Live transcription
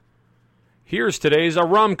Here's today's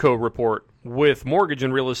Aramco report with mortgage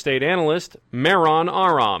and real estate analyst Meron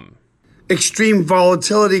Aram. Extreme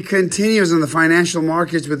volatility continues in the financial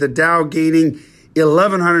markets, with the Dow gaining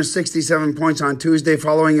 1,167 points on Tuesday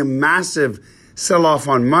following a massive sell-off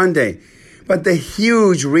on Monday. But the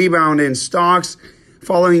huge rebound in stocks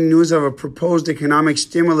following news of a proposed economic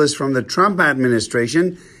stimulus from the Trump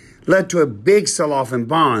administration led to a big sell-off in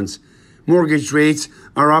bonds. Mortgage rates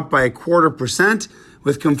are up by 0.25%,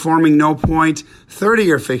 with conforming no-point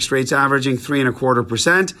 30-year fixed rates averaging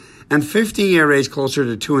 3.25% and 15-year rates closer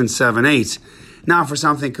to 2 7/8. Now for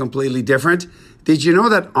something completely different. Did you know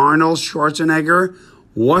that Arnold Schwarzenegger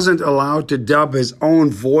wasn't allowed to dub his own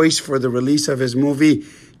voice for the release of his movie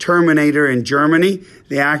Terminator in Germany?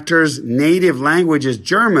 The actor's native language is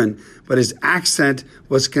German, but his accent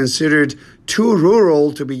was considered too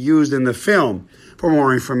rural to be used in the film. For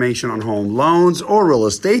more information on home loans or real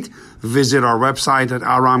estate, visit our website at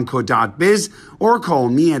aramco.biz or call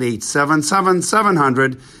me at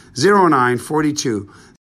 877-700-0942.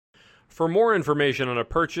 For more information on a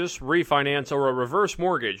purchase, refinance, or a reverse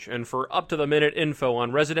mortgage, and for up-to-the-minute info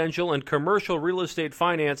on residential and commercial real estate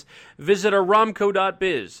finance, visit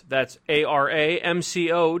aramco.biz. That's ARAMCO.biz.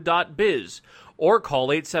 Or call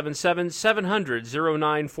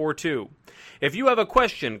 877-700-0942. If you have a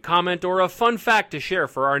question, comment, or a fun fact to share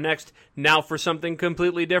for our next Now for Something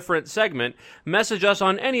Completely Different segment, message us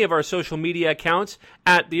on any of our social media accounts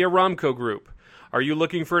at the Aramco Group. Are you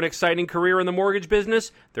looking for an exciting career in the mortgage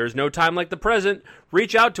business? There's no time like the present.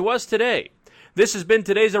 Reach out to us today. This has been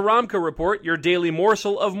today's Aramco Report, your daily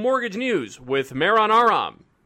morsel of mortgage news with Meron Aram.